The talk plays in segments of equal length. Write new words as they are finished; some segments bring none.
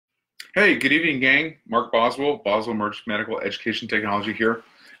Hey, good evening, gang. Mark Boswell, Boswell Emergency Medical Education Technology here.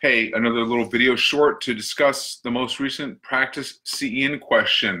 Hey, another little video short to discuss the most recent practice CEN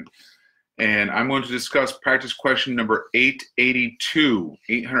question. And I'm going to discuss practice question number 882.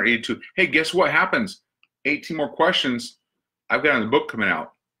 Hey, guess what happens? 18 more questions. I've got in the book coming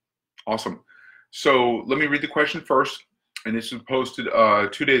out. Awesome. So let me read the question first. And this was posted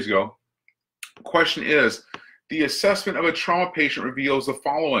 2 days ago. The question is, the assessment of a trauma patient reveals the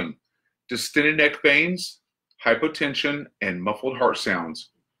following: distended neck veins, hypotension, and muffled heart sounds.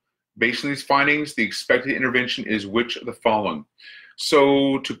 Based on these findings, the expected intervention is which of the following?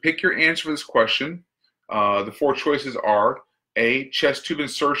 So to pick your answer for this question, the four choices are: A, chest tube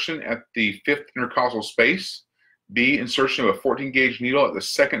insertion at the 5th intercostal space; B, insertion of a 14-gauge needle at the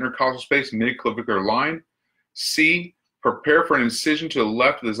 2nd intercostal space mid-clavicular line; C, prepare for an incision to the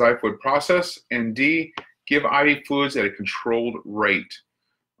left of the xiphoid process; and D, give IV fluids at a controlled rate.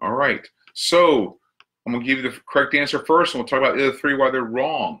 All right, so I'm going to give you the correct answer first, and we'll talk about the other three why they're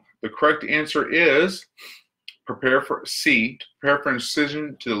wrong. The correct answer is prepare for C, prepare for an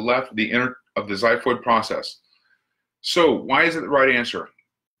incision to the left of the xiphoid process. So why is it the right answer?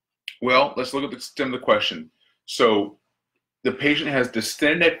 Well, let's look at the stem of the question. So the patient has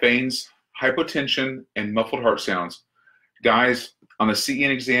distended neck veins, hypotension, and muffled heart sounds. Guys, on the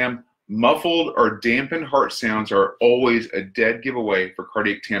CEN exam, muffled or dampened heart sounds are always a dead giveaway for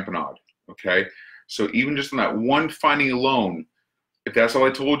cardiac tamponade, okay? So even just on that one finding alone, if that's all I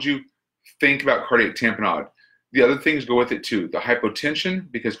told you, think about cardiac tamponade. The other things go with it too. The hypotension,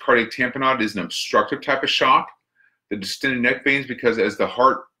 because cardiac tamponade is an obstructive type of shock. The distended neck veins, because as the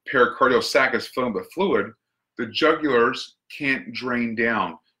heart pericardial sac is filling with fluid, the jugulars can't drain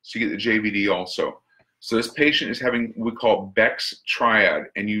down, so you get the JVD also. So this patient is having what we call Becks Triad,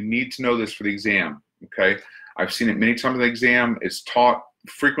 and you need to know this for the exam, okay? I've seen it many times in the exam. It's taught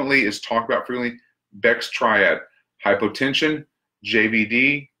frequently, it's talked about frequently. Becks Triad: hypotension,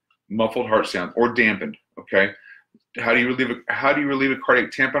 JVD, muffled heart sound, or dampened, okay? How do you relieve a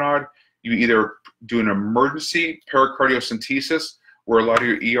cardiac tamponade? You either do an emergency pericardiocentesis, where a lot of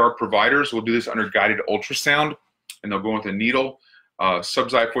your ER providers will do this under guided ultrasound, and they'll go with a needle,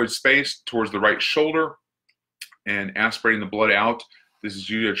 subxiphoid space towards the right shoulder, and aspirating the blood out. This is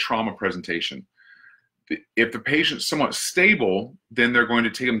usually a trauma presentation. If the patient's somewhat stable, then they're going to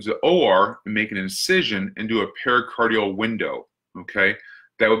take them to the OR and make an incision and do a pericardial window, okay?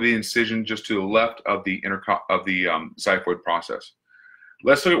 That would be the incision just to the left of the xiphoid process.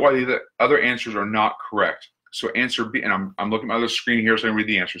 Let's look at why the other answers are not correct. So answer B, and I'm looking at my other screen here, so I can read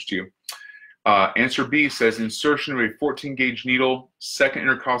the answers to you. Answer B says insertion of a 14-gauge needle, 2nd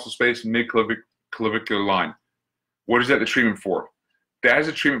intercostal space, mid-clavicular line. What is that the treatment for? That is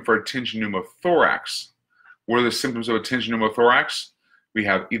a treatment for a tension pneumothorax. What are the symptoms of a tension pneumothorax? We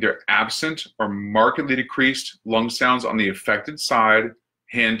have either absent or markedly decreased lung sounds on the affected side.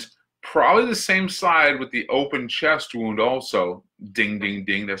 Hint, probably the same side with the open chest wound also. Ding, ding,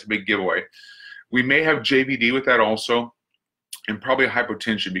 ding. That's a big giveaway. We may have JVD with that also, and probably a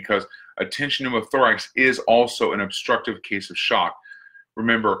hypotension, because a tension pneumothorax is also an obstructive case of shock.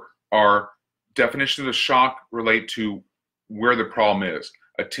 Remember, our definitions of shock relate to where the problem is.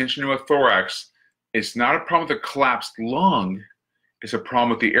 A tension pneumothorax is not a problem with a collapsed lung. It's a problem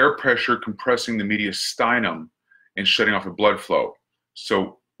with the air pressure compressing the mediastinum and shutting off the blood flow.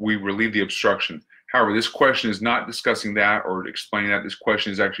 So we relieve the obstruction. However, this question is not discussing that or explaining that. This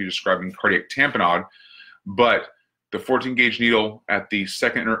question is actually describing cardiac tamponade, but the 14-gauge needle at the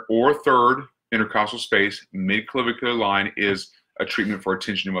 2nd or 3rd intercostal space, mid-clavicular line, is a treatment for a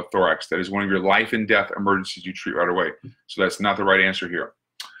tension pneumothorax. That is one of your life and death emergencies you treat right away. So that's not the right answer here.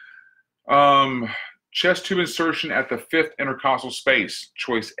 Chest tube insertion at the 5th intercostal space,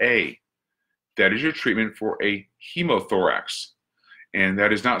 choice A. That is your treatment for a hemothorax. And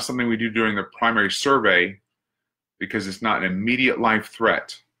that is not something we do during the primary survey, because it's not an immediate life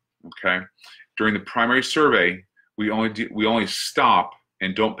threat, okay? During the primary survey, we only stop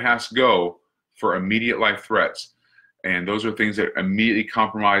and don't pass go for immediate life threats. And those are things that immediately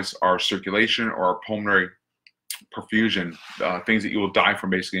compromise our circulation or our pulmonary perfusion, things that you will die from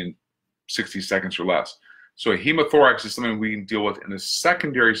basically in 60 seconds or less. So a hemothorax is something we can deal with in the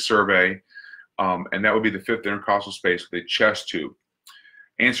secondary survey, and that would be the 5th intercostal space with a chest tube.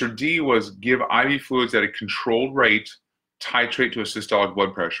 Answer D was give IV fluids at a controlled rate, titrate to a systolic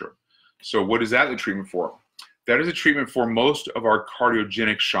blood pressure. So what is that the treatment for? That is a treatment for most of our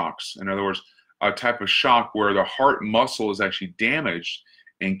cardiogenic shocks. In other words, a type of shock where the heart muscle is actually damaged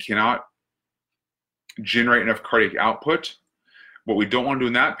and cannot generate enough cardiac output. What we don't want to do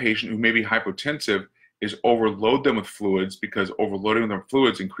in that patient who may be hypotensive is overload them with fluids, because overloading them with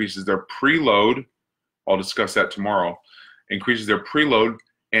fluids increases their preload. I'll discuss that tomorrow. Increases their preload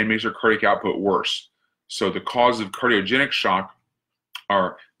and makes their cardiac output worse. So the causes of cardiogenic shock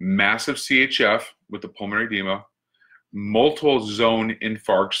are massive CHF with the pulmonary edema, multiple zone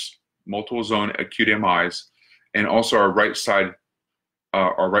infarcts, multiple zone acute MIs, and also our right side MI,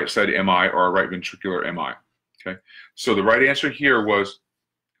 or our right ventricular MI. Okay, so the right answer here was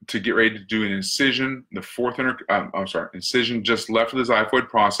to get ready to do an incision, the incision just left of the xiphoid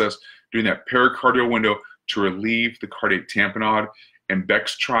process, doing that pericardial window to relieve the cardiac tamponade. And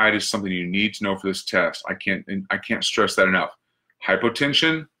Becks Triad is something you need to know for this test. I can't stress that enough.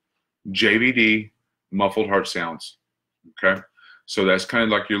 Hypotension, JVD, muffled heart sounds. Okay, so that's kind of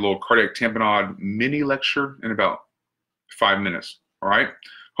like your little cardiac tamponade mini lecture in about 5 minutes. All right.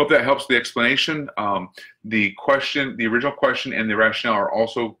 Hope that helps the explanation. The original question and the rationale are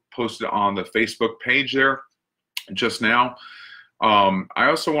also posted on the Facebook page there just now. I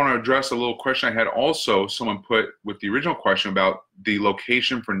also want to address a little question I had also someone put with the original question about the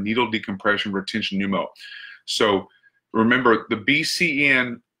location for needle decompression retention pneumo. So remember, the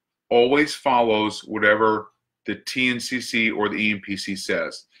BCEN always follows whatever the TNCC or the EMPC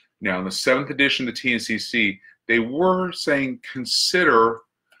says. Now, in the 7th edition of the TNCC, they were saying consider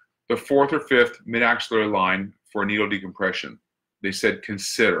the 4th or 5th mid-axillary line for needle decompression. They said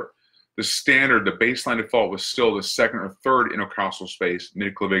consider. The standard, the baseline default, was still the 2nd or 3rd intercostal space,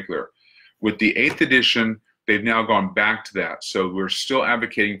 mid-clavicular. With the 8th edition, they've now gone back to that. So we're still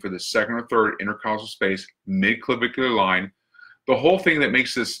advocating for the 2nd or 3rd intercostal space, mid-clavicular line. The whole thing that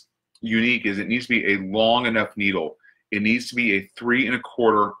makes this unique is it needs to be a long enough needle. It needs to be a 3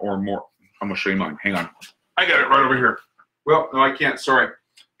 1/4 or more. I'm going to show you mine. Hang on. I got it right over here. Well, no, I can't. Sorry.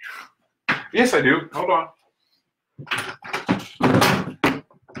 Yes, I do. Hold on.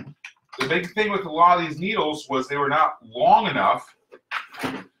 The big thing with a lot of these needles was they were not long enough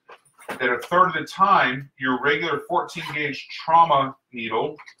that a third of the time your regular 14 gauge trauma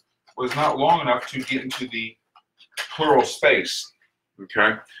needle was not long enough to get into the pleural space.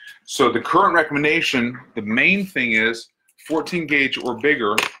 Okay, so the current recommendation, the main thing is 14 gauge or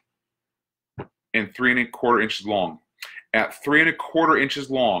bigger and 3 1/4 inches long. At 3 1/4 inches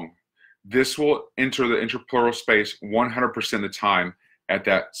long, this will enter the interpleural space 100% of the time at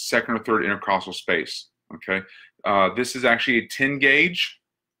that 2nd or 3rd intercostal space. Okay, this is actually a 10 gauge.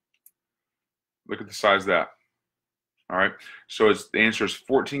 Look at the size of that. All right, so the answer is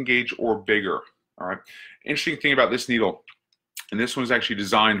 14 gauge or bigger. All right, interesting thing about this needle, and this one's actually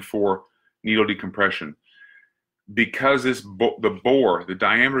designed for needle decompression. Because the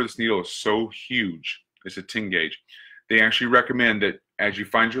diameter of this needle is so huge, it's a 10 gauge, they actually recommend that as you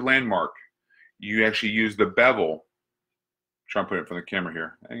find your landmark, you actually use the bevel. Try and put it from the camera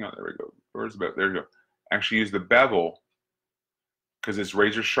here. Hang on, there we go. Where's the bevel? There you go. Actually use the bevel, because it's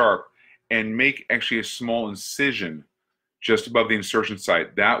razor sharp, and make actually a small incision just above the insertion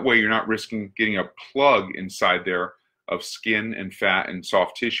site. That way you're not risking getting a plug inside there of skin and fat and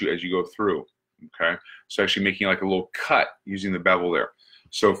soft tissue as you go through. Okay, so actually making like a little cut using the bevel there.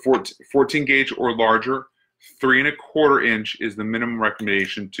 So 14 gauge or larger, 3 1/4 inch is the minimum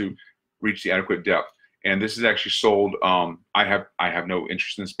recommendation to reach the adequate depth. And this is actually sold. I have no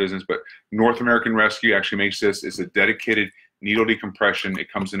interest in this business, but North American Rescue actually makes this. It's a dedicated needle decompression.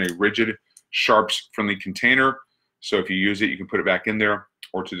 It comes in a rigid, sharps friendly container. So if you use it, you can put it back in there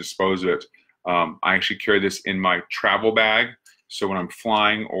or to dispose of it. I actually carry this in my travel bag. So when I'm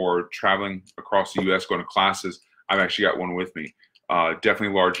flying or traveling across the U.S. going to classes, I've actually got one with me.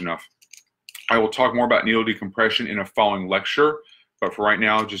 Definitely large enough. I will talk more about needle decompression in a following lecture, but for right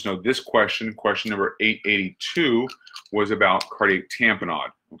now, just know this question number 882, was about cardiac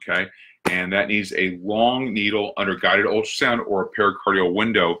tamponade, okay? And that needs a long needle under guided ultrasound or a pericardial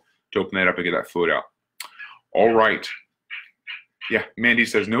window to open that up and get that fluid out. All right. Yeah, Mandy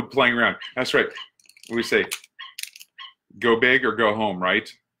says no playing around. That's right. What do we say? Go big or go home,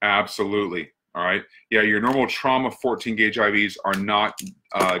 right? Absolutely. All right. Yeah, your normal trauma 14 gauge IVs are not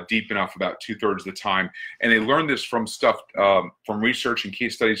deep enough about 2/3 of the time. And they learned this from stuff, from research and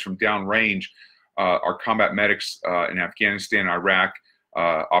case studies from downrange. Our combat medics in Afghanistan, Iraq,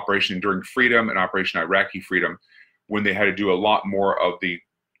 Operation Enduring Freedom and Operation Iraqi Freedom, when they had to do a lot more of the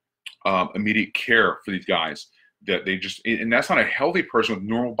immediate care for these guys, that they just, and that's not a healthy person with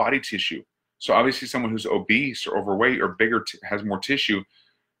normal body tissue. So obviously someone who's obese or overweight or bigger, has more tissue,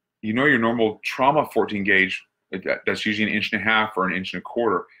 you know, your normal trauma 14 gauge, that's usually 1.5 inches or 1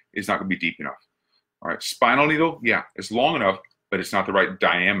 1/4 inches, is not going to be deep enough. All right, spinal needle, yeah, it's long enough, but it's not the right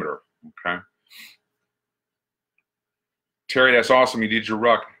diameter, okay? Terry, that's awesome. You did your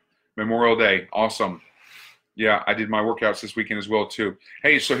ruck. Memorial Day, awesome. Yeah, I did my workouts this weekend as well too.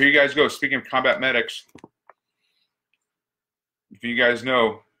 Hey, so here you guys go. Speaking of combat medics, if you guys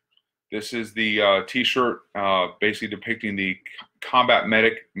know, this is the T-shirt basically depicting the combat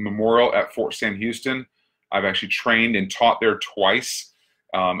medic memorial at Fort Sam Houston. I've actually trained and taught there twice.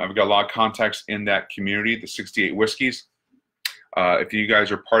 I've got a lot of contacts in that community, the 68 Whiskeys. If you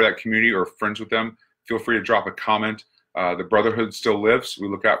guys are part of that community or friends with them, feel free to drop a comment. The brotherhood still lives. We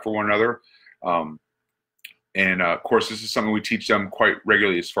look out for one another. And of course, this is something we teach them quite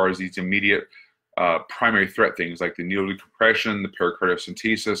regularly as far as these immediate primary threat things like the needle decompression, the pericardial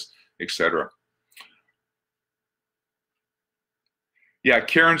centesis, etc. Yeah,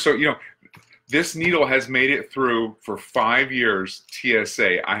 Karen, so, you know, this needle has made it through for 5 years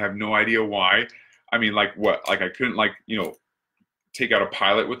TSA. I have no idea why. I mean, like what? Like I couldn't, like, you know, take out a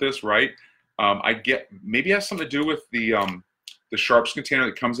pilot with this, right? I get, maybe it has something to do with the sharps container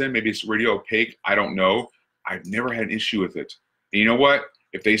that comes in. Maybe it's radio opaque. I don't know. I've never had an issue with it. And you know what?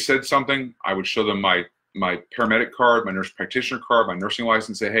 If they said something, I would show them my paramedic card, my nurse practitioner card, my nursing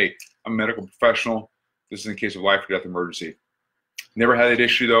license, say, hey, I'm a medical professional. This is in case of life or death emergency. Never had that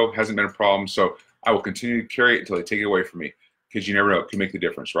issue though, hasn't been a problem. So I will continue to carry it until they take it away from me, because you never know, it can make the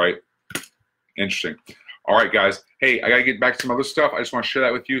difference, right? Interesting. All right, guys. Hey, I got to get back to some other stuff. I just want to share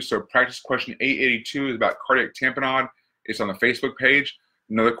that with you. So practice question 882 is about cardiac tamponade. It's on the Facebook page.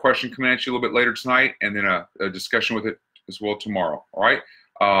 Another question coming at you a little bit later tonight, and then a discussion with it as well tomorrow. All right.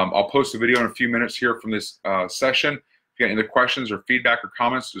 I'll post a video in a few minutes here from this session. If you got any other questions or feedback or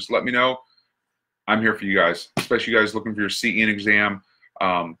comments, just let me know. I'm here for you guys, especially you guys looking for your CEN exam.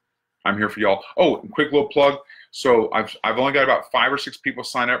 I'm here for y'all. Oh, quick little plug. So I've only got about 5 or 6 people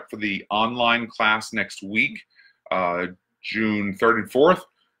sign up for the online class next week, June 3rd and 4th.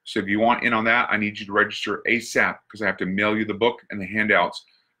 So if you want in on that, I need you to register ASAP, because I have to mail you the book and the handouts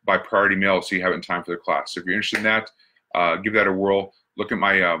by priority mail so you have it in time for the class. So if you're interested in that, give that a whirl. Look at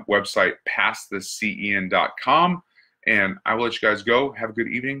my website, passthecen.com, and I will let you guys go. Have a good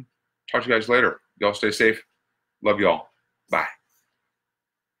evening. Talk to you guys later. Y'all stay safe. Love y'all. Bye.